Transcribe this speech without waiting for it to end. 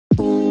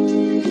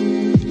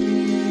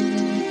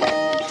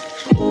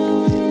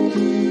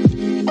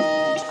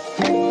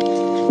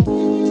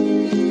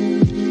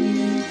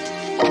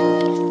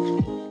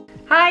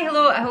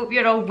hello, I hope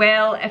you're all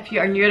well. If you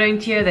are new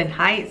around here, then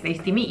hi, it's nice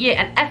to meet you.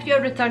 And if you're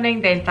returning,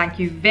 then thank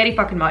you very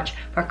fucking much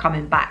for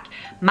coming back.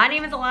 My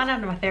name is Alanna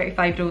and I'm a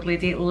 35-year-old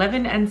lady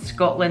living in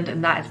Scotland,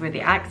 and that is where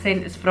the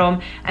accent is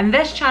from. And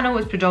this channel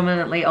is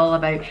predominantly all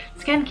about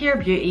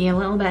skincare, beauty, a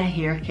little bit of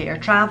hair care,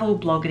 travel,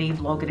 bloggery,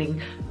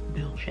 vloggering,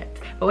 bullshit.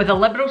 But with a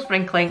liberal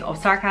sprinkling of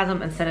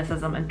sarcasm and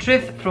cynicism and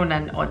truth thrown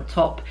in on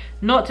top.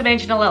 Not to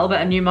mention a little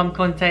bit of new mum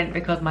content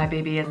because my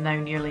baby is now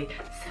nearly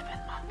 7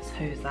 months.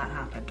 How's that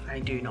happened? I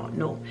do not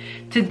know.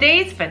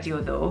 Today's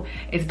video though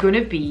is going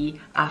to be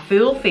a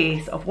full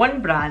face of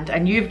one brand,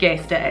 and you've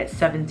guessed it, it's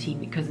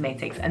 17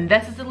 Cosmetics. And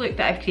this is the look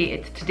that I've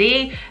created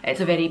today. It's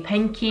a very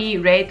pinky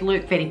red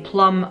look, very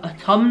plum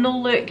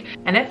autumnal look.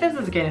 And if this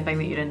is the kind of thing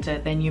that you're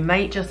into, then you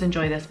might just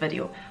enjoy this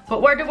video.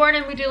 But word of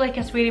warning, we do like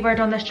a sweary word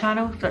on this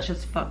channel, such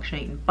as fuck,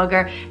 shite and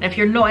bugger. And if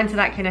you're not into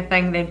that kind of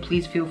thing, then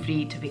please feel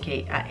free to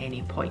vacate at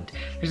any point.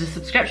 There's a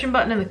subscription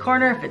button in the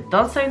corner if it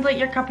does sound like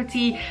your cup of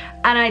tea,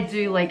 and I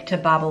do like to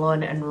babble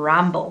on and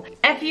ramble.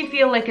 If you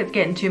feel like it's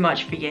getting too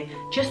much for you,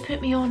 just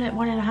put me on at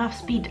 1.5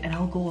 speed and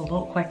I'll go a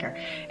lot quicker.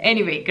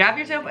 Anyway, grab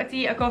yourself a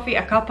tea, a coffee,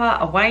 a cuppa,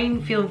 a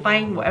wine, feeling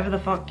fine, whatever the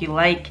fuck you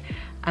like,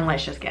 and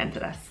let's just get into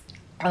this.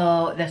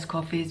 Oh, this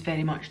coffee is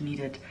very much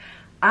needed.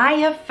 I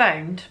have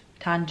found,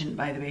 tangent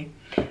by the way,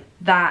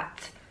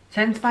 that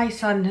since my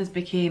son has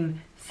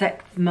become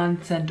 6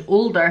 months and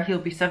older, he'll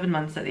be 7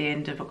 months at the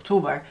end of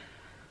October,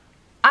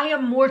 I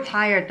am more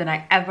tired than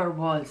I ever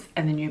was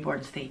in the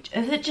newborn stage.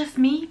 Is it just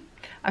me?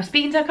 I'm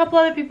speaking to a couple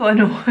other people I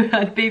know who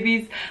had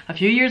babies a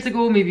few years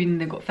ago, maybe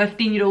they've got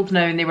 15-year-olds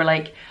now, and they were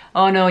like,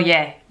 oh no,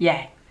 yeah,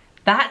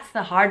 that's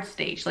the hard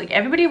stage. Like,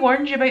 everybody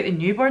warns you about the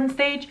newborn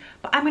stage,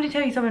 but I'm going to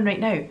tell you something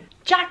right now.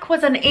 Jack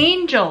was an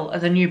angel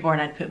as a newborn.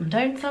 I'd put him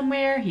down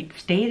somewhere, he'd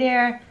stay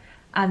there,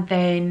 and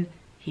then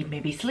he'd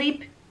maybe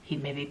sleep,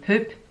 he'd maybe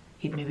poop,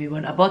 he'd maybe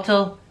want a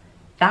bottle.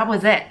 That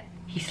was it.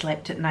 He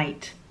slept at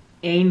night.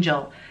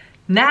 Angel.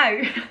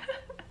 Now,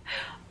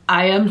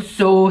 I am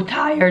so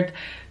tired.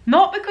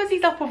 Not because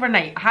he's up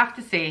overnight, I have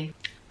to say.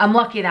 I'm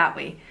lucky that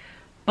way.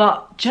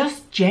 But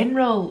just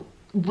general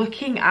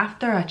looking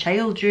after a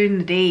child during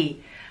the day,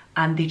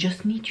 and they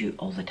just need you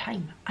all the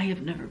time. I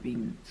have never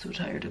been so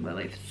tired in my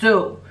life.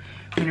 So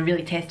I'm gonna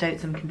really test out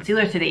some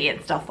concealer today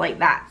and stuff like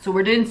that. So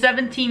we're doing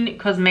 17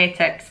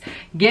 Cosmetics.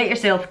 Get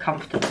yourself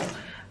comfortable.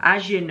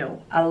 As you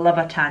know, I love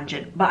a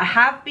tangent, but I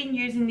have been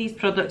using these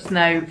products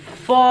now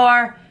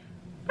for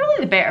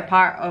probably the better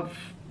part of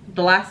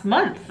the last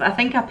month. I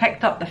think I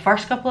picked up the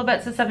first couple of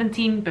bits of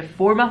 17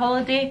 before my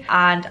holiday,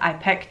 and I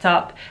picked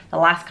up the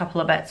last couple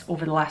of bits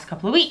over the last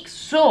couple of weeks.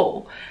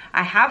 So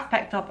I have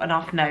picked up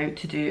enough now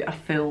to do a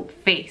full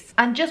face.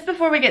 And just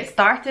before we get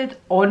started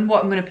on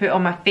what I'm going to put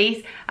on my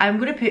face, I'm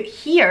going to put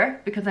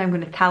here, because I'm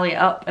going to tally it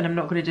up and I'm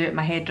not going to do it in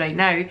my head right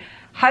now,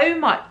 how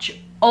much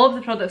all of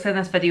the products in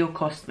this video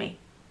cost me.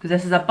 Because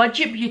this is a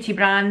budget beauty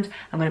brand.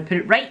 I'm going to put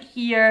it right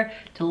here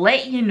to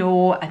let you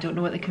know. I don't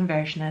know what the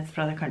conversion is for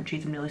other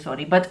countries, I'm really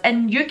sorry. But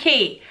in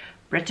UK,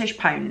 British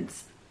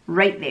pounds,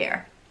 right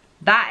there.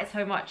 That is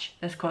how much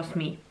this cost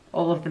me,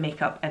 all of the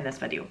makeup in this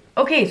video.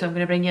 Okay, so I'm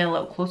going to bring you a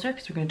little closer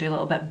because we're going to do a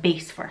little bit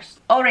base first.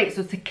 Alright,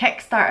 so to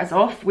kickstart us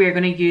off, we're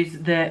going to use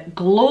the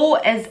Glow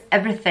Is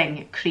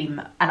Everything cream.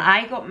 And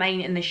I got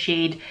mine in the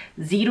shade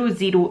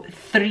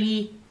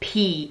 003P.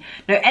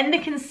 Now in the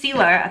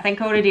concealer, I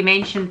think I already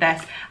mentioned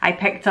this, I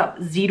picked up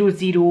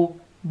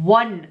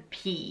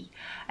 001P.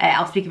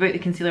 I'll speak about the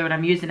concealer when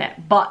I'm using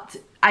it, but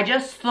I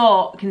just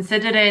thought,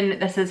 considering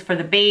this is for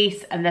the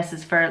base and this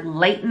is for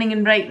lightening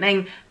and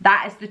brightening,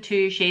 that is the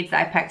two shades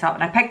that I picked up.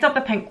 And I picked up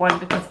the pink one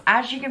because,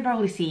 as you can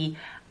probably see,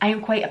 I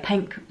am quite a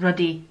pink,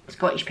 ruddy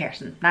Scottish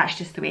person. That's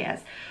just the way it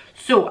is.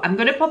 So I'm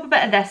going to pop a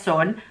bit of this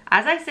on.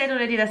 As I said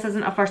already, this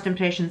isn't a first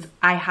impressions.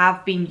 I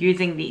have been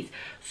using these.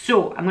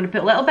 So I'm going to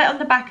put a little bit on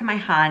the back of my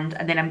hand,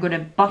 and then I'm going to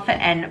buff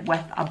it in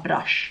with a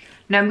brush.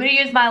 Now I'm going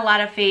to use my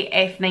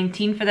LARAFAYE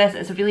F19 for this.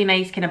 It's a really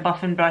nice kind of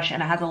buffing brush,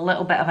 and it has a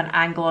little bit of an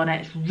angle on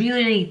it. It's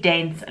really, really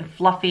dense and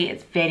fluffy.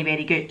 It's very,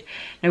 very good.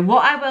 Now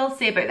what I will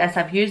say about this,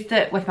 I've used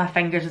it with my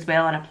fingers as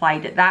well and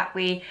applied it that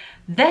way.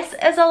 This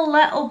is a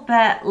little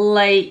bit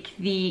like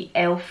the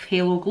e.l.f.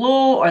 Halo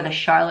Glow or the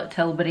Charlotte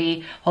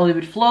Tilbury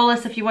Hollywood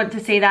Flawless, if you want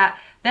to say that.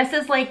 This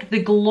is like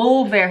the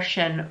glow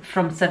version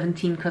from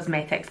 17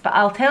 Cosmetics, but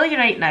I'll tell you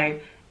right now,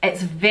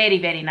 it's very,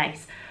 very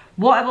nice.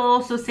 What I will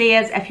also say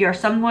is, if you're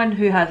someone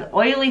who has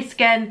oily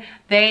skin,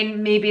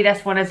 then maybe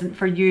this one isn't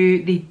for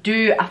you. They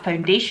do a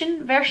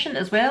foundation version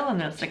as well. I'm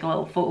going to stick a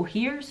little photo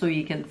here so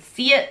you can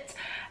see it.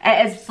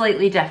 It is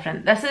slightly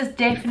different. This is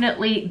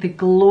definitely the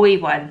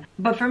glowy one.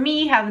 But for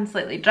me, having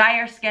slightly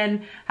drier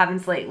skin, having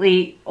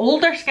slightly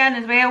older skin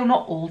as well,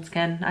 not old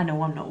skin, I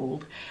know I'm not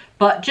old,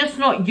 but just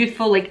not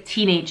youthful like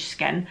teenage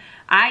skin,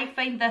 I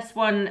find this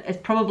one is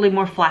probably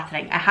more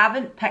flattering. I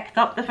haven't picked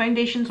up the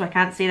foundation, so I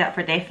can't say that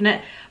for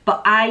definite,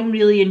 but I'm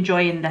really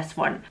enjoying this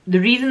one.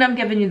 The reason I'm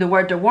giving you the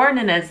word of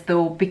warning is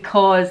though,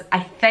 because I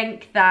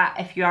think that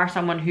if you are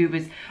someone who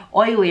was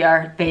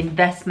oilier, then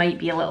this might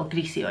be a little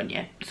greasy on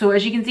you. So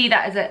as you can see,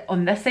 that is it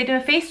on this side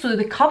of my face. So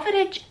the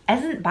coverage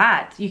isn't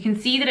bad. You can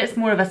see that it's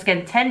more of a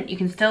skin tint. You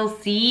can still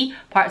see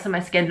parts of my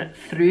skin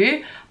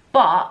through,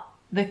 but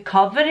the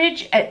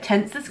coverage, it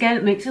tints the skin,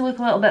 it makes it look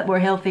a little bit more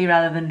healthy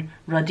rather than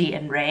ruddy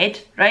and red,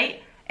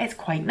 right? It's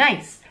quite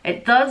nice.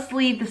 It does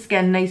leave the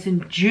skin nice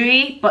and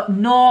dewy, but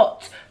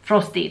not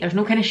frosty. There's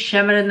no kind of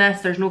shimmer in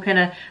this, there's no kind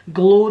of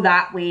glow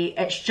that way.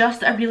 It's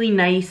just a really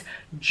nice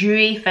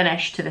dewy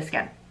finish to the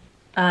skin.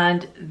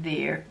 And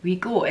there we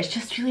go. It's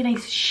just really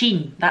nice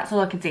sheen. That's all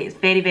I can say. It's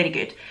very, very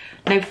good.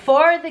 Now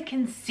for the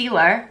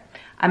concealer,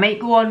 I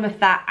might go on with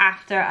that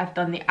after I've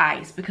done the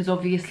eyes, because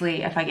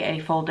obviously if I get any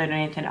fall down or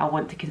anything, I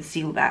want to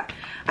conceal that.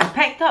 I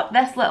picked up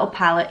this little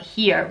palette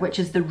here, which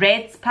is the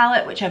Reds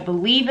palette, which I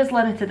believe is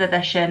limited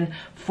edition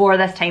for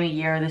this time of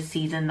year, this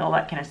season, all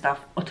that kind of stuff,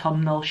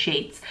 autumnal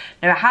shades.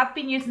 Now I have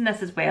been using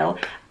this as well.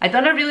 I've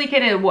done a really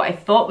kind of what I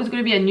thought was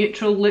going to be a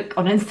neutral look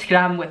on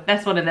Instagram with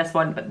this one and this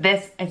one, but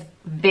this is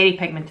very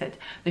pigmented.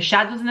 The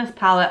shadows in this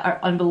palette are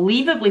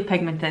unbelievably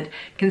pigmented,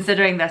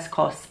 considering this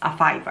costs a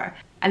 £5.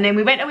 And then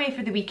we went away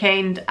for the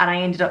weekend and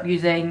I ended up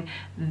using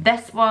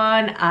this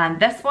one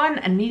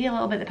and maybe a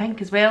little bit of the pink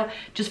as well,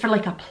 just for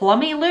like a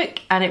plummy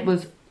look, and it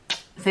was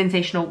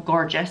sensational,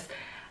 gorgeous.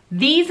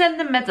 These in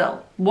the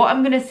middle, what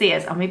I'm going to say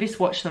is, I'll maybe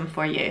swatch them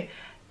for you.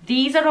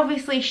 These are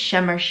obviously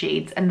shimmer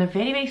shades and they're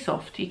very, very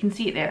soft. You can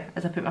see it there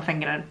as I put my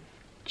finger in.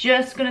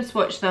 Just going to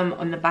swatch them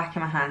on the back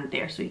of my hand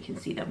there so you can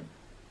see them.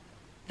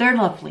 They're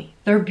lovely.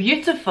 They're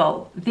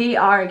beautiful. They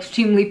are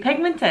extremely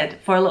pigmented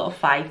for a little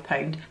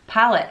 £5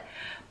 palette.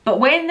 But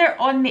when they're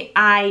on the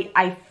eye,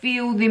 I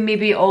feel they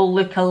maybe all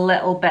look a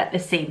little bit the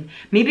same.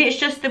 Maybe it's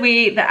just the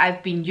way that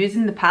I've been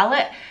using the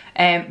palette.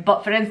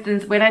 But for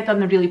instance, when I'd done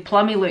the really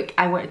plummy look,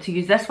 I wanted to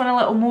use this one a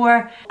little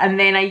more. And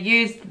then I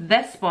used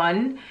this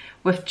one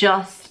with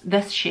just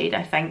this shade,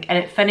 I think. And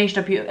it finished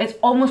a beautiful, it's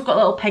almost got a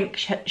little pink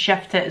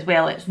shift to it as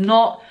well. It's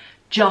not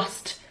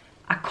just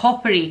a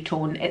coppery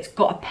tone, it's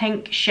got a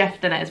pink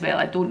shift in it as well.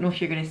 I don't know if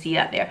you're going to see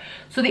that there.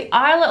 So they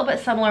are a little bit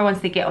similar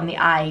once they get on the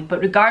eye, but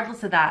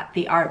regardless of that,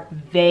 they are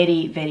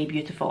very, very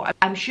beautiful.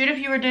 I'm sure if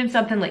you were doing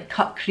something like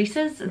cut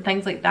creases and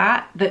things like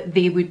that, that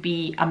they would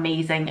be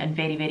amazing and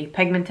very, very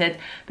pigmented.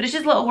 But it's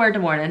just a little word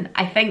of warning.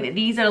 I think that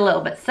these are a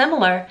little bit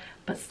similar,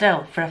 but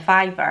still, for a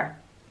 £5,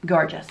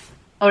 gorgeous.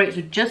 Alright,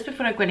 so just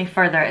before I go any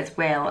further as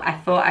well, I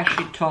thought I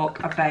should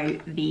talk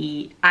about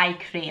the eye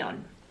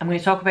crayon. I'm going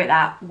to talk about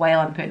that while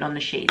I'm putting on the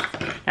shades.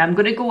 Now I'm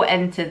going to go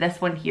into this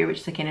one here,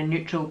 which is a kind of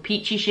neutral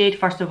peachy shade,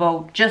 first of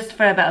all, just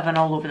for a bit of an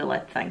all over the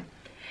lid thing.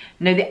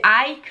 Now the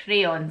eye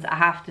crayons, I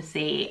have to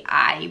say,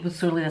 I was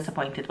sorely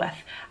disappointed with.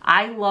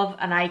 I love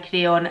an eye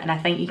crayon and I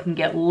think you can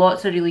get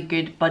lots of really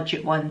good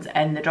budget ones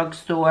in the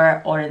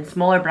drugstore or in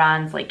smaller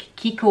brands like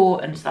Kiko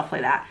and stuff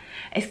like that.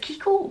 Is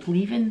Kiko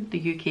leaving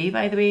the UK,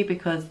 by the way,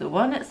 because the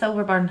one at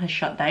Silverburn has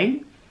shut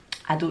down?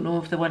 I don't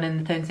know if the one in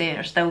the town centre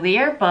is still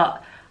there,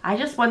 but I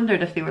just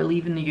wondered if they were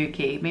leaving the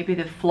UK. Maybe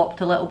they've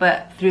flopped a little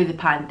bit through the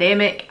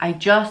pandemic. I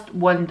just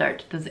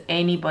wondered, does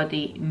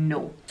anybody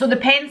know? So the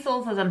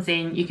pencils, as I'm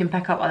saying, you can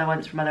pick up other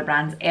ones from other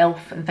brands,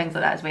 Elf and things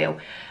like that as well.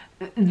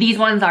 These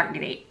ones aren't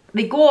great.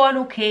 They go on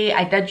okay.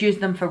 I did use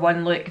them for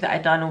one look that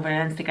I'd done over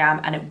on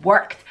Instagram and it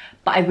worked,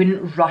 but I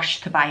wouldn't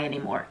rush to buy any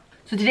more.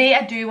 So today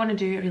I do want to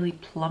do a really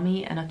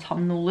plummy and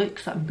autumnal look,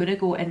 so I'm going to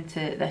go into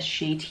this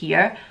shade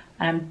here.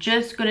 And I'm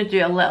just going to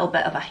do a little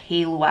bit of a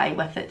halo eye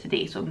with it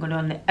today. So I'm going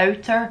on the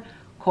outer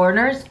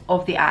corners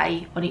of the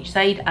eye on each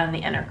side and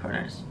the inner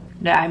corners.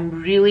 Now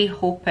I'm really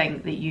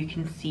hoping that you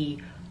can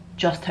see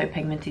just how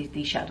pigmented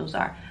these shadows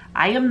are.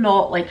 I am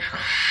not like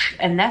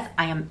in this,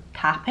 I am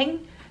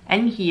tapping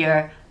in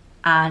here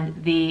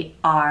and they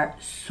are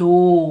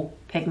so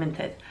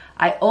pigmented.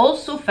 I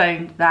also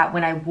found that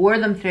when I wore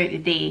them throughout the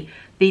day,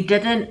 they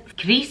didn't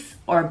crease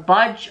or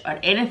budge or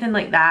anything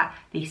like that.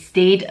 They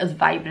stayed as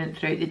vibrant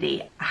throughout the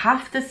day. I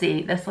have to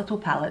say, this little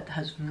palette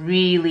has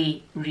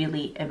really,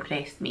 really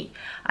impressed me.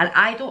 And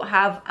I don't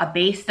have a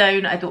base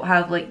down. I don't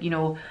have, like, you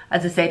know,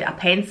 as I said, a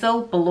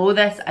pencil below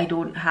this. I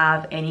don't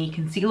have any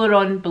concealer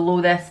on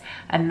below this.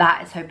 And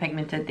that is how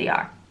pigmented they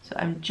are. So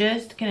I'm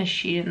just kind of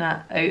shearing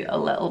that out a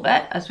little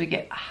bit as we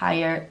get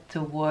higher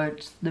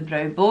towards the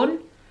brow bone.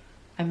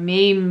 I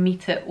may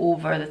meet it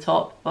over the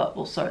top, but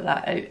we'll sort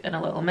that out in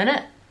a little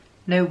minute.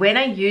 Now when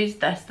I used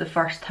this the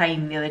first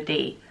time the other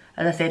day,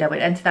 as I said, I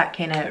went into that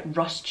kind of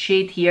rust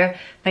shade here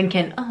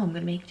thinking, oh, I'm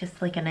going to make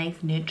just like a nice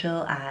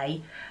neutral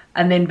eye.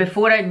 And then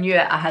before I knew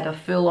it, I had a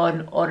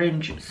full-on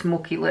orange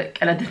smoky look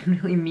and I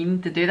didn't really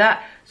mean to do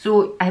that.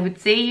 So I would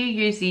say you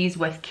use these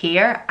with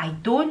care. I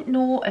don't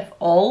know if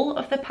all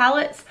of the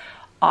palettes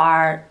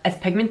are as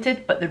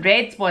pigmented, but the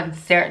Reds one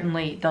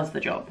certainly does the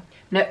job.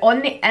 Now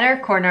on the inner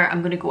corner,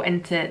 I'm going to go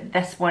into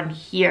this one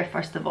here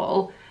first of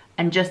all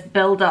and just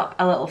build up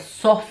a little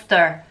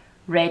softer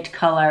red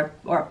colour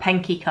or a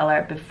pinky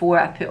colour before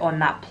I put on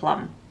that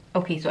plum.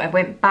 Okay, so I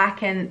went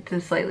back into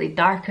the slightly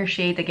darker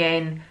shade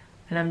again,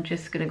 and I'm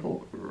just gonna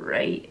go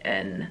right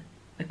in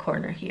the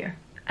corner here.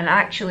 And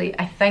actually,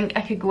 I think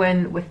I could go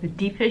in with the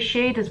deepest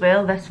shade as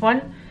well, this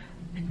one,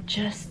 and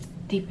just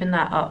deepen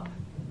that up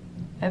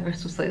ever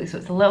so slightly. So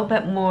it's a little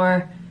bit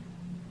more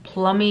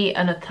plummy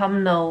and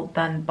autumnal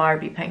than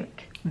Barbie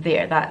pink.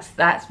 There,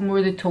 that's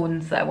more the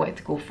tones that I wanted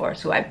to go for.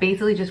 So I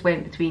basically just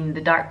went between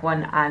the dark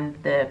one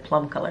and the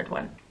plum coloured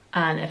one.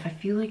 And if I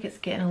feel like it's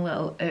getting a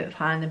little out of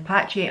hand and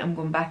patchy, I'm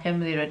going back in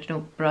with the original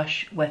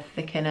brush with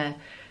the kind of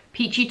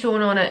peachy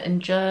tone on it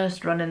and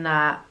just running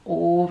that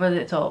over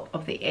the top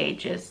of the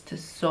edges to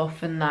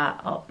soften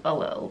that up a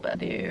little bit.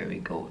 There we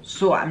go.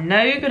 So I'm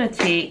now going to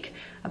take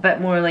a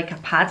bit more like a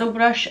paddle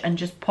brush and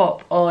just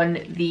pop on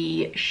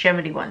the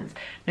shimmery ones.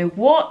 Now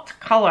what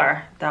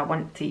colour do I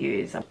want to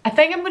use? I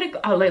think I'm going to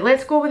go,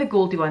 let's go with the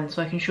goldy one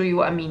so I can show you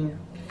what I mean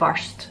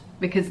first.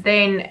 Because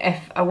then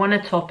if I want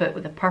to top it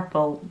with a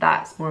purple,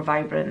 that's more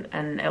vibrant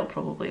and it'll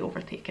probably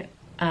overtake it.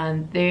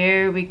 And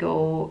there we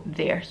go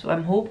there. So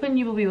I'm hoping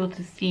you will be able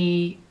to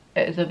see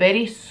it is a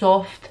very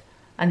soft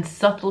and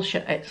subtle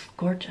shimmer. It's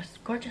gorgeous,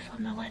 gorgeous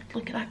on the lid.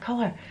 Look at that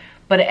colour.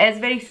 But it is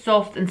very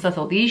soft and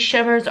subtle. These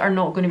shimmers are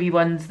not going to be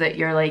ones that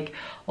you're like,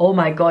 oh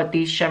my god,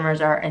 these shimmers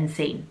are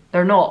insane.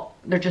 They're not.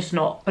 They're just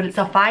not. But it's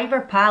a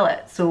fibre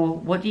palette, so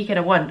what do you kind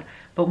of want?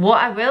 But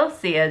what I will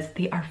say is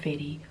they are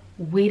very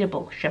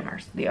wearable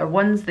shimmers. They are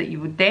ones that you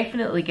would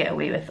definitely get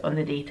away with on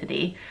the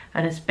day-to-day,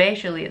 and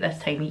especially at this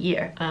time of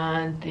year.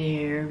 And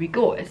there we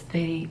go. It's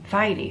very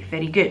fiery,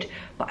 very good.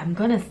 But I'm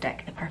gonna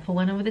stick the purple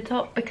one over the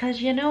top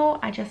because, you know,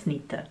 I just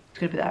need to. I'm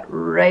just gonna put that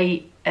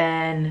right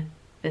in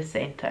the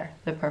center,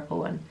 the purple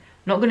one. I'm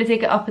not gonna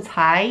take it up as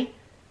high,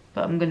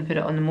 but I'm gonna put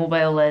it on the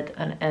mobile lid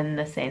and in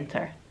the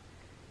center.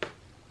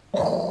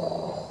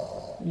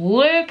 Oh,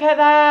 look at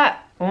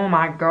that! Oh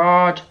my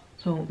god.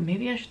 So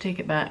maybe I should take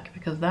it back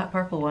because that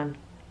purple one,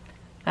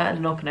 that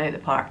is knocking out the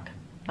park.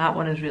 That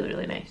one is really,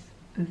 really nice.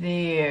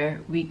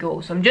 There we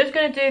go. So I'm just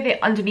going to do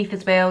the underneath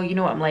as well. You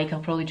know what I'm like, I'll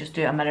probably just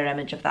do a mirror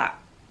image of that.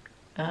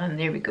 And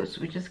there we go. So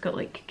we just got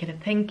like kind of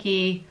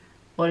pinky,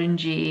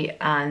 orangey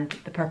and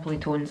the purpley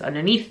tones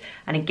underneath.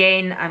 And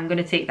again, I'm going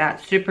to take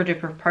that super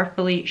duper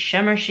purpley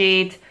shimmer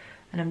shade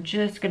and I'm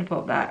just going to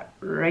pop that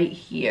right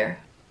here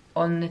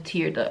on the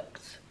tear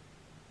ducts.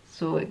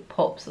 So it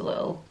pops a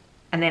little.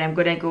 And then I'm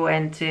going to go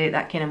into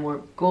that kind of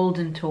more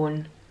golden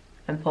tone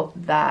and pop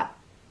that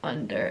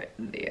under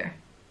there.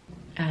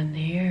 And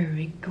there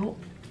we go.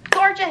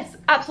 Gorgeous!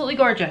 Absolutely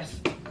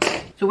gorgeous.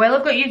 So while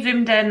I've got you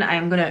zoomed in,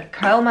 I'm going to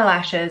curl my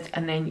lashes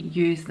and then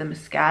use the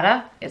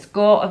mascara. It's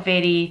got a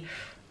very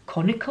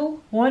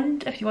conical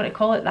wand, if you want to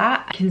call it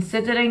that.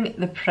 Considering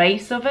the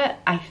price of it,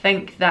 I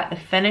think that the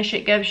finish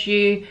it gives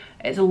you,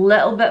 it's a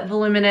little bit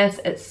voluminous,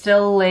 it's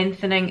still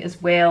lengthening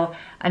as well,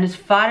 and as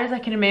far as I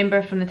can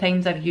remember from the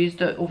times I've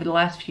used it over the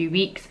last few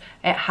weeks,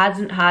 it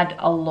hasn't had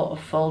a lot of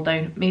fall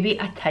down, maybe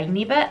a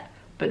tiny bit,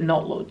 but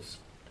not loads.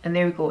 And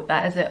there we go,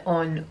 that is it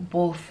on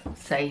both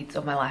sides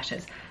of my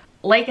lashes.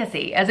 Like I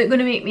say, is it going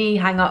to make me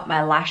hang up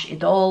my Lash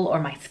Idol or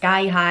my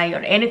Sky High or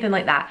anything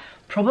like that?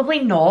 Probably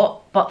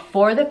not, but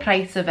for the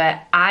price of it,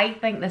 I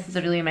think this is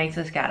a really nice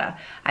mascara.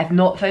 I've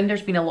not found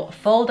there's been a lot of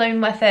fall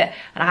down with it,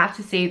 and I have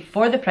to say,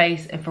 for the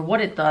price and for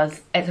what it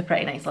does, it's a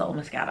pretty nice little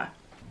mascara.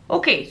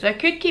 Okay, so I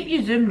could keep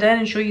you zoomed in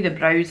and show you the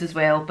brows as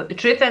well, but the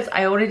truth is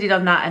I already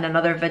done that in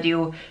another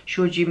video,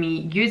 showed you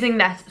me using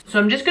this. So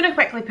I'm just going to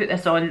quickly put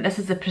this on. This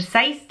is the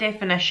Precise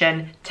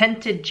Definition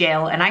Tinted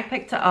Gel, and I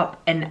picked it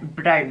up in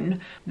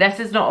brown. This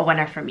is not a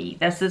winner for me.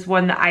 This is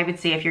one that I would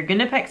say if you're going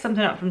to pick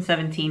something up from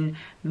 17,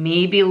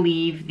 maybe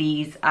leave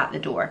these at the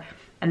door.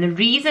 And the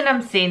reason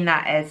I'm saying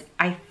that is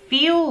I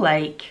feel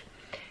like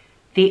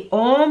they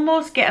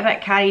almost get a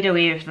bit carried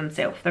away with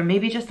themselves. They're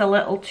maybe just a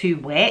little too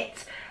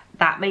wet.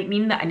 That might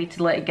mean that I need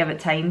to give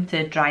it time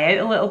to dry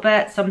out a little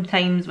bit.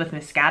 Sometimes with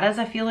mascaras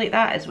I feel like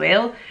that as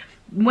well.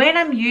 When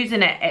I'm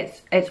using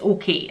it, it's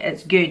okay,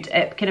 it's good.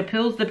 It kind of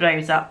pulls the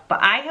brows up,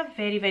 but I have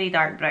very, very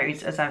dark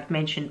brows, as I've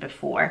mentioned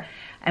before.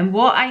 And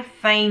what I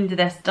find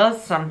this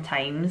does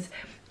sometimes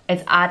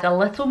is add a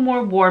little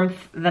more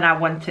warmth than I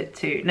want it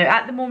to. Now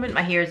at the moment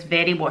my hair is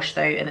very washed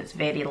out and it's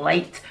very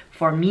light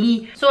for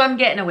me, so I'm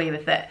getting away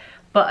with it.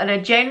 But in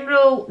a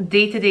general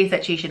day-to-day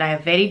situation, I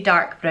have very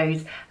dark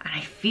brows and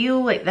I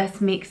feel like this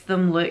makes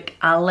them look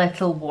a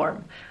little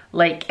warm.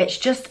 Like it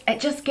just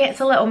gets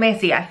a little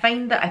messy. I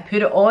find that I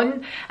put it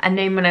on and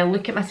then when I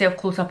look at myself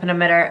close up in a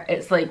mirror,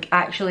 it's like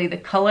actually the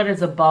colour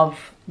is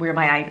above where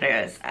my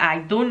eyebrow is. I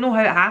don't know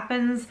how it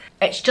happens.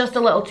 It's just a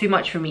little too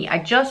much for me. I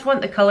just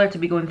want the colour to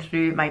be going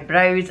through my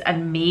brows,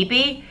 and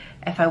maybe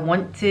if I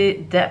want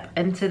to dip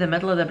into the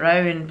middle of the brow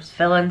and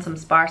fill in some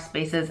sparse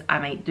spaces, I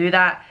might do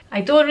that. I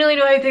don't really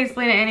know how to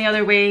explain it any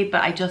other way,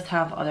 but I just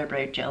have other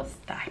brow gels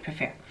that I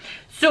prefer.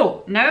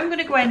 So now I'm going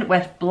to go in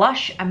with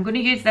blush. I'm going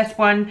to use this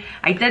one.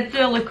 I did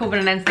do a look over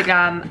on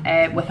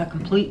Instagram with a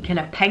complete kind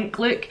of pink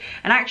look,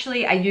 and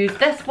actually I used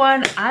this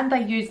one and I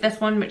used this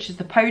one, which is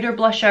the powder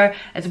blusher,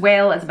 as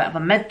well as a bit of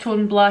a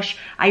mid-tone blush.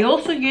 I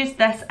also used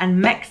this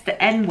and mixed it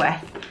in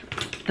with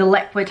the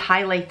liquid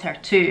highlighter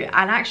too,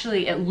 and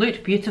actually it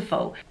looked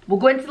beautiful. We'll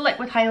go into the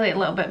liquid highlight a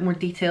little bit more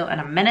detail in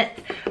a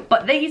minute,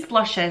 but these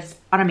blushes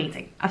are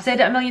amazing. I've said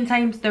it a million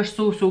times, they're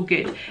so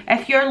good.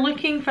 If you're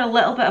looking for a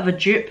little bit of a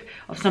dupe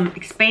of some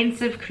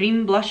expensive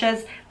cream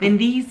blushes, then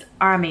these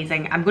are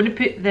amazing. I'm going to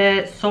put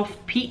the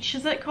soft peach,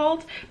 is it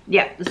called?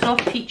 Yeah, the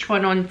soft peach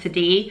one on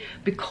today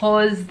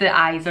because the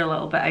eyes are a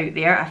little bit out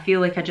there. I feel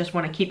like I just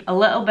want to keep a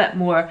little bit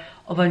more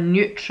of a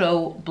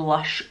neutral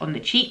blush on the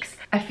cheeks.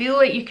 I feel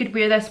like you could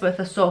wear this with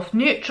a soft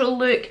neutral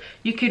look,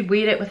 you could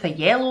wear it with a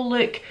yellow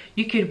look,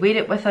 you could wear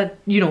it with a,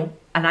 you know,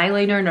 an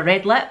eyeliner and a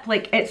red lip.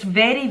 Like, it's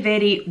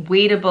very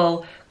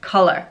wearable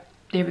colour.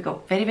 There we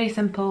go. Very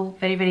simple,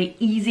 very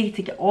easy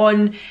to get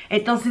on.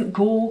 It doesn't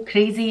go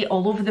crazy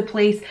all over the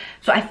place.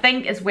 So I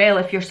think as well,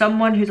 if you're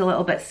someone who's a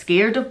little bit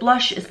scared of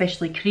blush,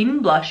 especially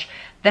cream blush,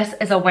 this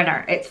is a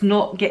winner. It's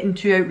not getting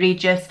too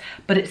outrageous,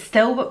 but it's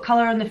still got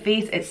colour on the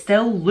face. It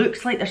still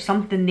looks like there's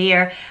something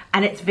there,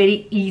 and it's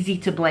very easy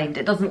to blend.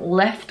 It doesn't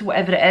lift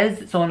whatever it is.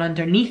 It's on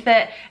underneath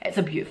it. It's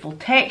a beautiful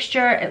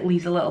texture. It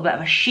leaves a little bit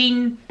of a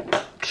sheen.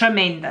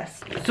 Tremendous.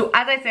 So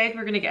as I said,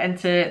 we're going to get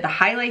into the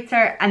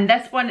highlighter, and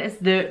this one is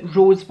the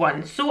rose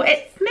one. So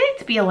it's meant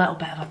to be a little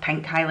bit of a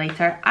pink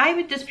highlighter. I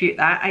would dispute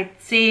that. I'd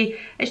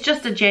say it's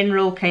just a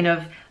general kind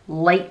of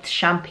light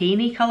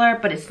champagne-y colour,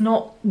 but it's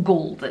not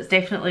gold. It's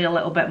definitely a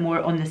little bit more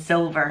on the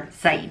silver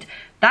side.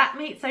 That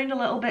might sound a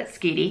little bit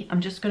scary.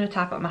 I'm just going to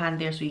tap it on my hand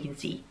there so you can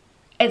see.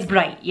 It's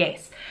bright,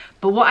 yes.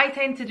 But what I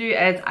tend to do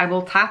is I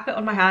will tap it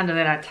on my hand and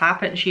then I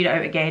tap it and sheer it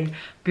out again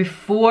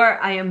before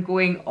I am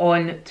going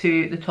on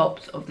to the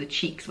tops of the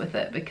cheeks with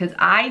it, because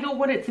I don't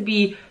want it to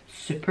be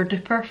super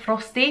duper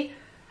frosty.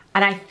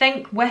 And I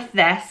think with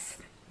this,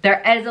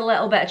 there is a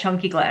little bit of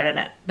chunky glitter in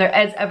it. There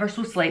is ever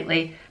so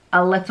slightly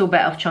a little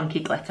bit of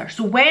chunky glitter.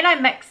 So when I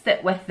mixed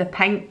it with the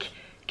pink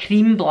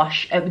cream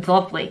blush, it was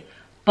lovely.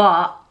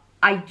 But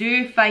I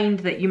do find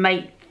that you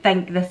might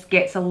think this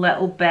gets a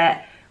little bit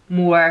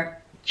more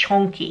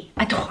chunky.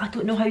 I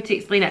don't know how to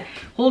explain it.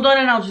 Hold on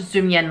and I'll just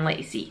zoom in and let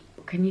you see.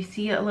 Can you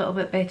see it a little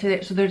bit better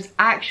there? So there's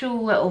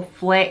actual little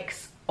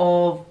flecks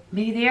of,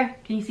 maybe there,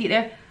 can you see it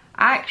there?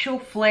 Actual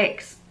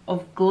flecks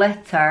of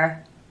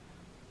glitter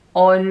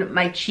on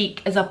my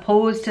cheek, as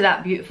opposed to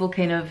that beautiful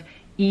kind of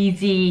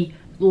easy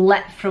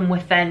lit from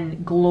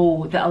within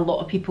glow that a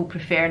lot of people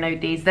prefer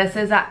nowadays. This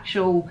is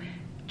actual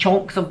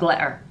chunks of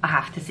glitter, I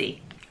have to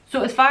say.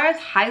 So as far as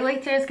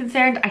highlighter is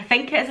concerned, I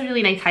think it is a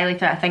really nice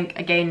highlighter. I think,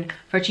 again,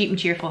 for a cheap and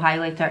cheerful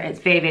highlighter, it's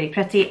very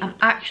pretty. I'm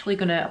actually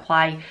going to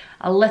apply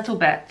a little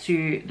bit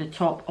to the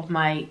top of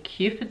my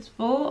Cupid's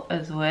bow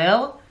as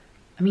well.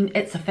 I mean,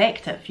 it's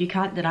effective, you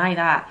can't deny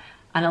that.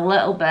 And a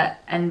little bit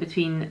in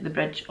between the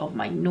bridge of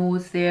my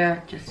nose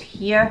there, just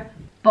here.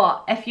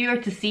 But if you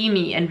were to see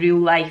me in real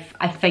life,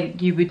 I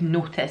think you would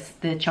notice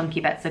the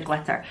chunky bits of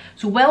glitter.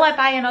 So will I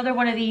buy another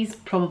one of these?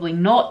 Probably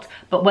not.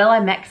 But will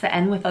I mix it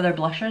in with other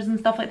blushers and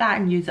stuff like that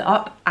and use it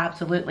up?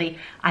 Absolutely.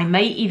 I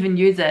might even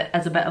use it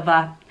as a bit of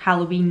a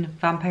Halloween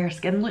vampire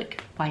skin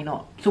look. Why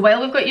not? So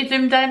while we've got you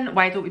zoomed in,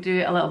 why don't we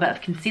do a little bit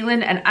of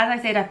concealing? And as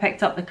I said, I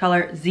picked up the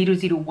colour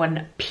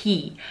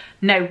 001P.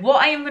 Now,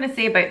 what I am going to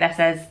say about this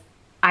is,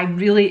 I'm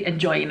really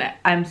enjoying it.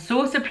 I'm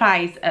so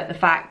surprised at the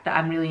fact that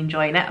I'm really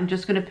enjoying it. I'm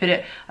just going to put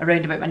it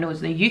around about my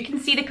nose. Now you can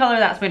see the colour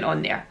that's went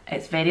on there.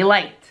 It's very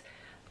light.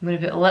 I'm going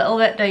to put a little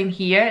bit down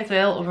here as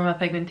well over my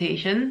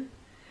pigmentation.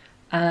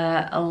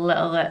 A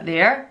little bit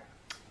there.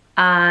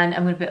 And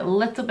I'm going to put a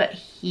little bit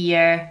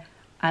here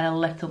and a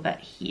little bit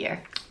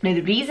here. Now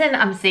the reason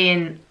I'm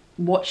saying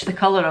watch the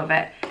colour of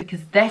it,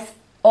 because this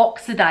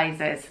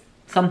oxidizes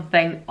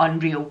something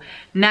unreal.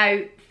 Now,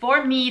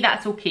 for me,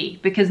 that's okay,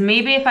 because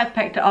maybe if I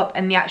picked it up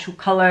in the actual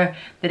colour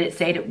that it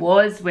said it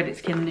was when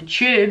it's in the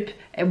tube,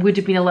 it would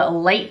have been a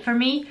little light for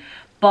me.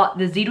 But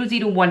the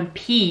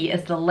 001P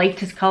is the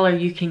lightest colour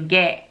you can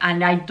get,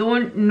 and I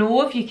don't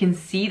know if you can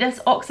see this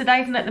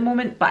oxidising at the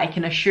moment, but I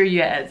can assure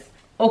you it is.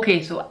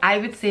 Okay, so I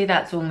would say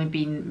that's only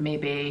been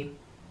maybe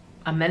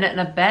a minute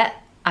and a bit,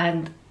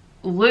 and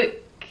look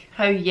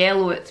how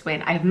yellow it's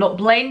went. I have not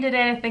blended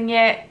anything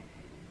yet.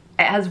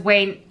 It has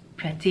went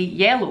pretty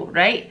yellow,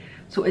 right?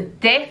 So it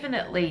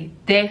definitely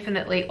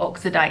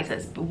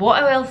oxidizes. But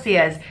what I will say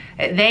is,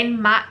 it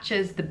then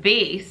matches the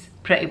base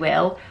pretty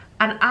well,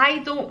 and I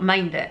don't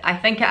mind it. I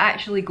think it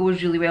actually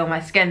goes really well on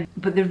my skin.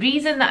 But the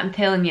reason that I'm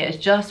telling you is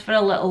just for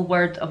a little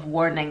word of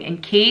warning, in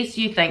case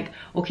you think,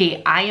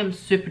 okay, I am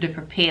super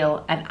duper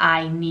pale and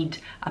I need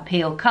a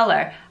pale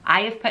colour.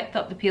 I have picked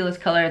up the palest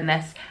colour in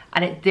this,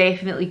 and it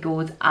definitely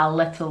goes a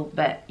little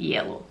bit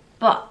yellow.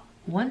 But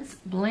once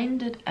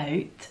blended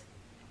out,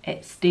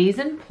 it stays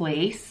in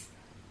place.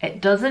 It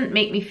doesn't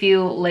make me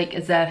feel like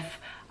as if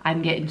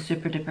I'm getting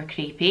super duper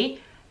crepey.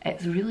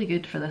 it's really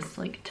good for this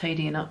like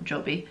tidying up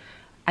jobby.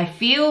 I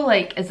feel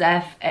like as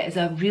if it is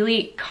a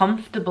really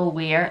comfortable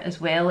wear as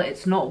well.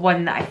 It's not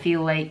one that I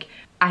feel like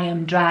I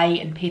am dry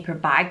and paper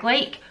bag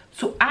like.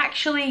 So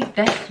actually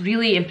this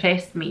really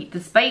impressed me.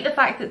 Despite the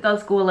fact that it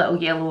does go a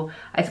little yellow,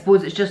 I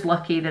suppose it's just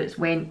lucky that it's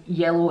went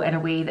yellow in a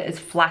way that is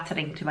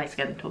flattering to my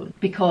skin tone,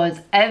 because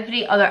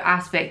every other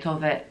aspect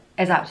of it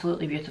is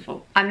absolutely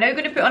beautiful. I'm now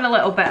going to put on a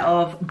little bit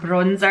of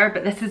bronzer,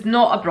 but this is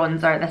not a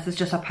bronzer, this is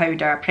just a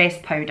powder, a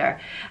pressed powder.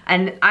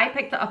 And I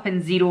picked it up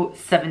in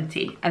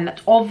 070, and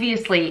that's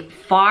obviously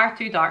far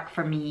too dark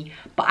for me,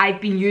 but I've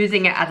been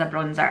using it as a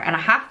bronzer, and I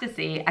have to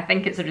say, I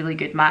think it's a really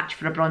good match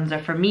for a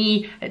bronzer for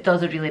me. It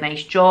does a really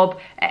nice job.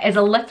 It is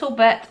a little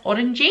bit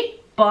orangey,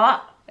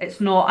 but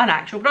it's not an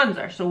actual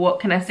bronzer, so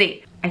what can I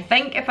say? I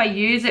think if I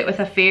use it with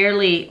a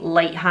fairly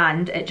light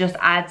hand, it just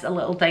adds a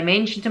little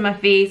dimension to my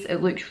face. It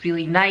looks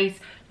really nice.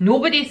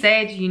 Nobody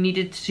said you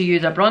needed to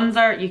use a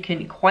bronzer. You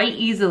can quite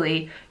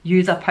easily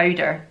use a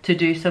powder to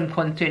do some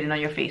contouring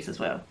on your face as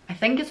well. I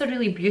think it's a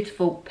really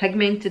beautiful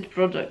pigmented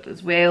product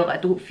as well. I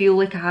don't feel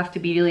like I have to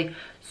be really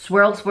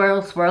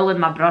swirling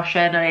my brush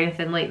in or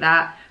anything like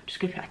that. I'm just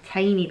going to put a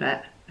tiny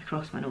bit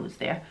across my nose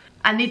there.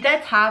 And they did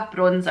have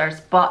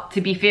bronzers, but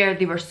to be fair,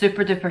 they were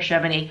super duper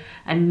shimmery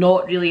and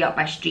not really up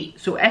my street.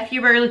 So if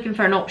you were looking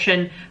for an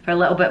option for a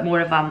little bit more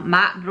of a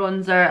matte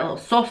bronzer, a little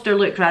softer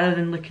look rather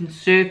than looking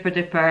super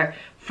duper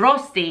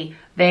frosty,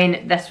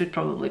 then this would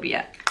probably be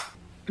it.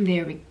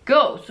 There we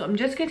go. So I'm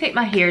just going to take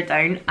my hair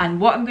down,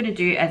 and what I'm going to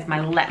do is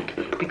my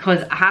lip,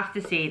 because I have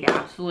to say the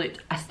absolute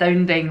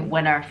astounding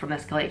winner from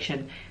this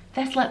collection.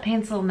 This lip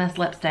pencil and this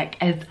lipstick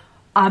is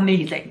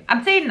amazing.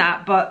 I'm saying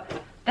that,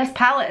 but this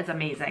palette is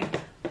amazing.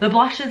 The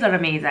blushes are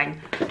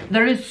amazing.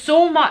 There is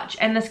so much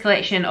in this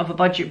collection of a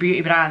budget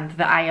beauty brand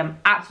that I am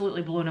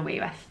absolutely blown away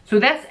with. So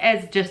this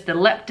is just the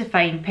Lip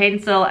Define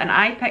pencil, and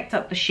I picked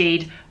up the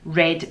shade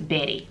Red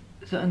Berry.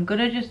 So I'm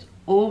gonna just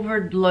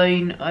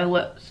overline my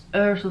lips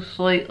ever so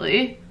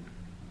slightly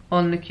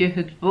on the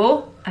Cupid's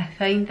bow. I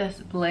find this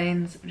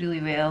blends really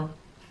well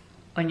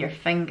on your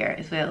finger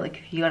as well.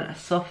 Like if you want a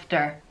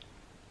softer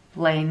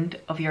blend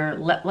of your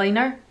lip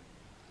liner,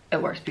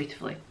 it works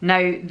beautifully. Now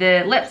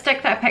the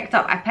lipstick that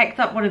I picked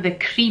up one of the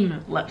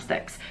cream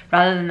lipsticks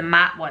rather than the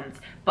matte ones.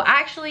 But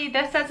actually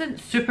this isn't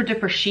super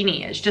duper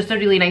sheeny, it's just a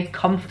really nice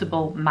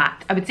comfortable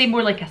matte. I would say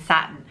more like a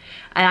satin.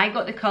 And I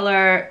got the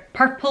colour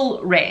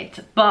Purple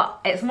Red, but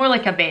it's more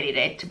like a berry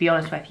red to be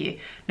honest with you.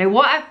 Now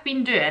what I've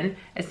been doing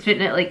is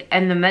putting it like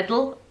in the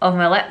middle of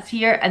my lips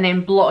here and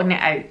then blotting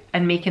it out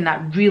and making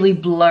that really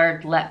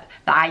blurred lip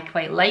that I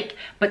quite like.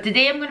 But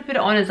today I'm going to put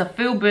it on as a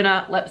full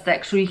Buna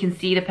lipstick so you can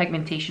see the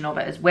pigmentation of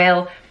it as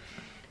well.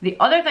 The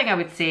other thing I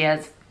would say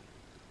is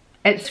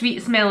it's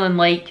sweet smelling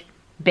like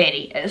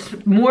berry.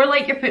 It's more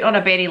like you're putting on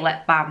a berry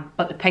lip balm,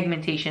 but the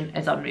pigmentation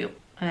is unreal.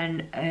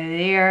 And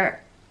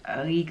there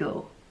we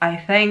go. I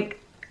think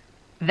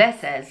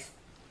this is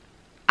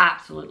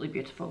absolutely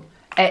beautiful.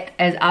 It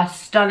is a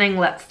stunning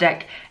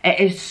lipstick. It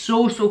is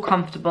so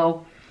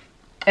comfortable.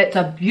 It's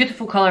a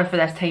beautiful colour for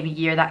this time of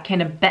year, that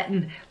kind of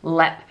bitten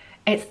lip.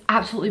 It's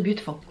absolutely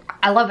beautiful.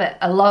 I love it.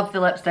 I love the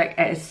lipstick.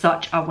 It is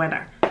such a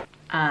winner.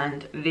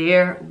 And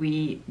there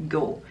we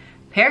go.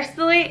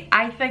 Personally,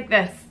 I think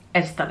this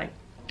is stunning.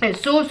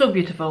 It's so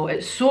beautiful.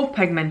 It's so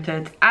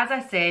pigmented. As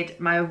I said,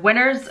 my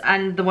winners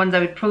and the ones I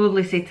would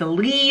probably say to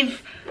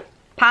leave,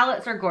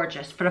 palettes are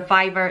gorgeous. For a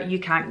 £5, you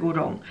can't go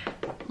wrong.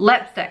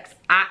 Lipsticks,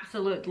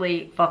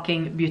 absolutely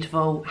fucking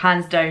beautiful.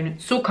 Hands down,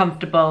 so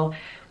comfortable.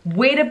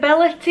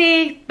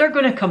 Wearability, they're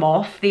going to come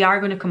off. They are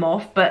going to come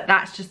off, but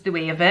that's just the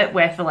way of it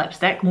with a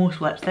lipstick. Most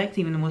lipsticks,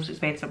 even the most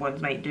expensive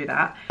ones, might do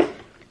that.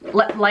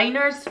 Lip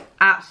liners,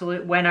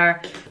 absolute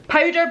winner.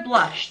 Powder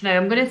blush, now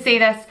I'm going to say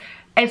this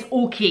is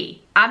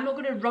okay. I'm not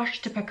going to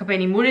rush to pick up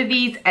any more of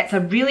these. It's a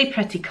really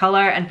pretty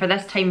colour, and for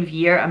this time of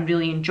year I'm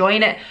really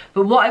enjoying it.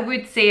 But what I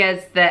would say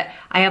is that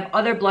I have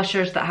other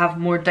blushers that have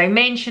more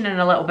dimension and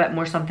a little bit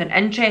more something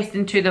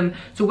interesting to them.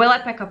 So will I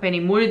pick up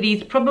any more of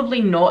these?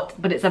 Probably not,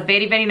 but it's a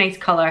very nice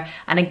colour,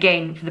 and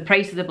again, for the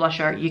price of the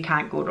blusher, you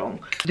can't go wrong.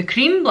 The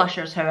cream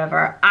blushers,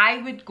 however,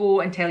 I would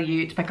go and tell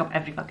you to pick up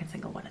every fucking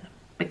single one of them,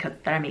 because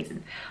they're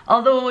amazing.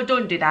 Although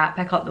don't do that,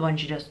 pick up the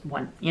ones you just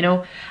want, you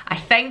know. I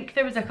think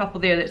there was a couple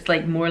there that's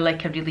like more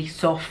like a really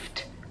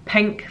soft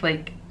pink,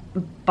 like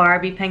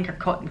Barbie pink or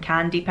cotton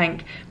candy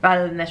pink,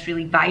 rather than this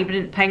really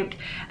vibrant pink.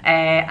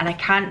 And I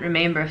can't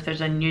remember if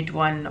there's a nude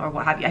one or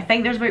what have you. I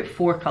think there's about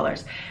 4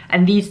 colours,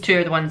 and these 2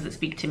 are the ones that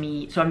speak to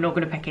me, so I'm not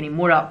going to pick any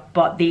more up,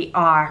 but they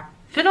are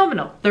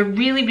phenomenal. They're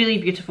really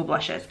beautiful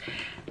blushes.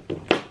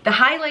 The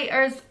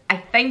highlighters, I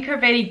think, are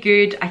very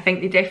good. I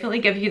think they definitely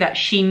give you that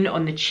sheen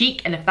on the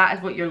cheek, and if that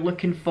is what you're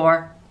looking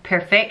for,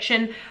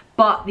 perfection.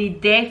 But they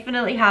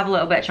definitely have a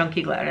little bit of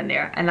chunky glitter in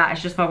there, and that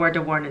is just my word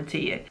of warning to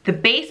you. The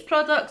base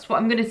products, what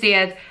I'm going to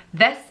say is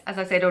this, as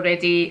I said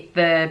already,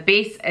 the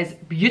base is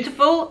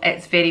beautiful.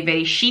 It's very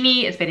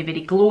sheeny, it's very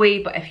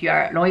glowy, but if you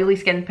are an oily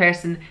skinned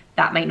person,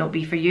 that might not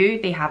be for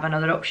you. They have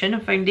another option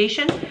of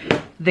foundation.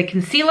 The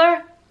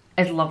concealer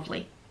is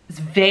lovely. It's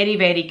very,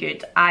 very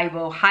good. I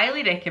will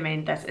highly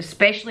recommend this,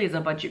 especially as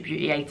a budget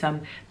beauty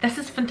item. This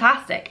is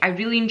fantastic. I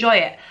really enjoy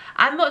it.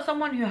 I'm not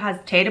someone who has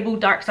terrible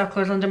dark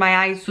circles under my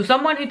eyes, so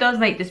someone who does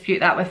might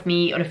dispute that with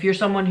me, or if you're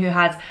someone who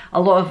has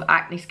a lot of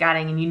acne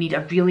scarring and you need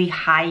a really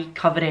high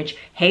coverage,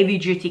 heavy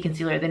duty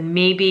concealer, then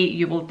maybe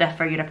you will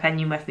differ your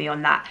opinion with me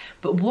on that.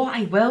 But what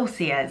I will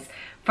say is,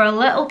 for a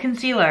little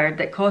concealer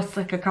that costs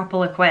like a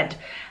couple of quid,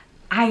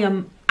 I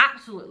am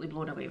absolutely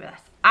blown away with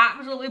this.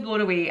 Absolutely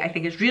blown away. I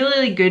think it's really,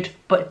 really good,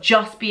 but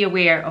just be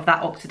aware of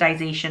that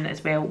oxidization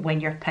as well when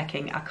you're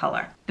picking a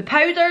colour. The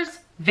powders,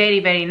 very,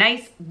 very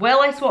nice. Will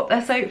I swap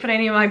this out for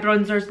any of my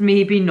bronzers?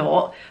 Maybe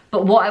not.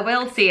 But what I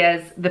will say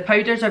is the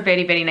powders are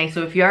very, very nice.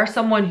 So if you are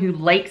someone who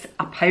likes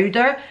a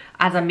powder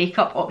as a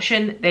makeup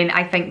option, then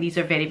I think these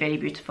are very, very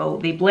beautiful.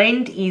 They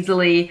blend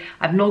easily.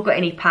 I've not got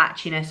any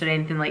patchiness or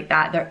anything like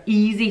that. They're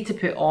easy to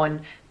put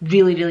on.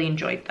 Really, really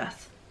enjoyed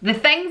this. The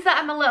things that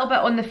I'm a little bit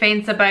on the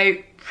fence about,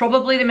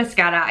 probably the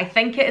mascara. I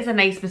think it is a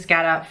nice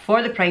mascara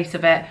for the price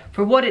of it.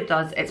 For what it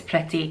does, it's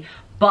pretty.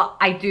 But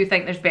I do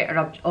think there's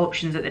better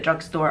options at the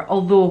drugstore,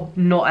 although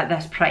not at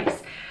this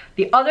price.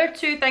 The other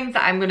two things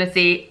that I'm going to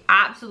say,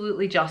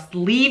 absolutely just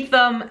leave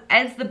them,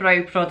 is the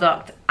brow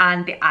product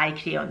and the eye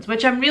crayons,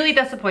 which I'm really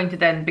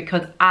disappointed in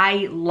because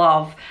I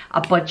love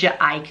a budget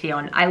eye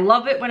crayon. I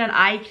love it when an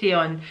eye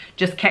crayon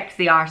just kicks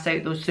the arse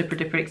out those super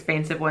duper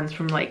expensive ones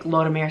from like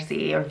Laura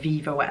Mercier or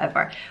Vive or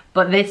whatever.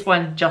 But this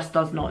one just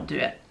does not do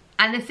it.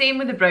 And the same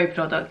with the brow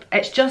product.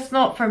 It's just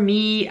not for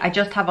me. I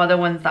just have other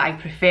ones that I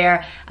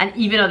prefer, and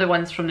even other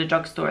ones from the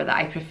drugstore that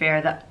I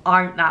prefer that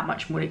aren't that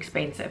much more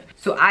expensive.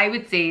 So I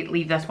would say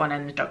leave this one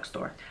in the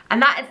drugstore.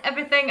 And that is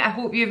everything. I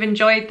hope you've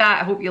enjoyed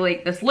that. I hope you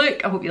like this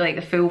look. I hope you like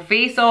the full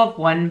face of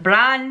one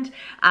brand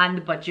and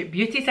the budget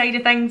beauty side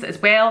of things as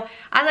well.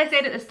 As I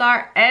said at the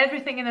start,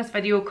 everything in this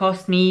video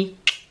cost me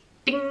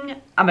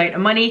ding amount of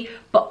money,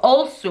 but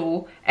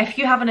also if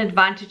you have an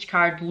Advantage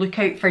card, look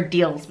out for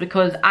deals,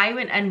 because I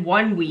went in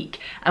 1 week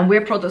and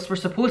where products were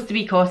supposed to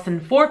be costing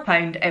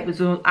 £4, I was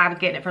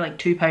getting it for like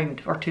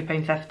 £2 or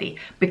 £2.50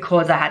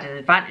 because I had an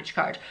Advantage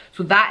card.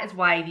 So that is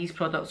why these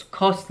products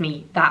cost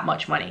me that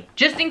much money.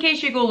 Just in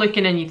case you go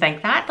looking and you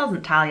think that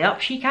doesn't tally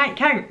up, she can't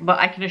count, but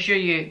I can assure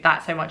you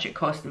that's how much it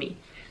cost me.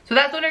 So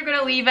that's when we're going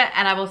to leave it,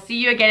 and I will see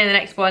you again in the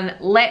next one.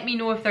 Let me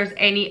know if there's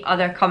any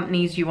other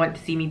companies you want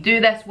to see me do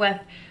this with.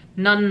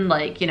 None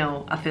like, you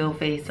know, a full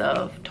face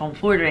of Tom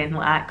Ford or anything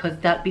like that, because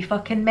that'd be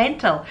fucking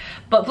mental.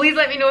 But please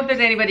let me know if there's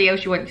anybody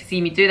else you want to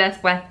see me do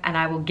this with, and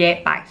I will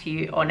get back to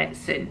you on it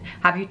soon.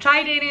 Have you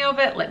tried any of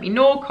it? Let me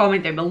know,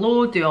 comment down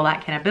below, do all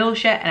that kind of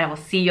bullshit, and I will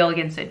see you all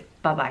again soon.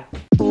 Bye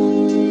bye.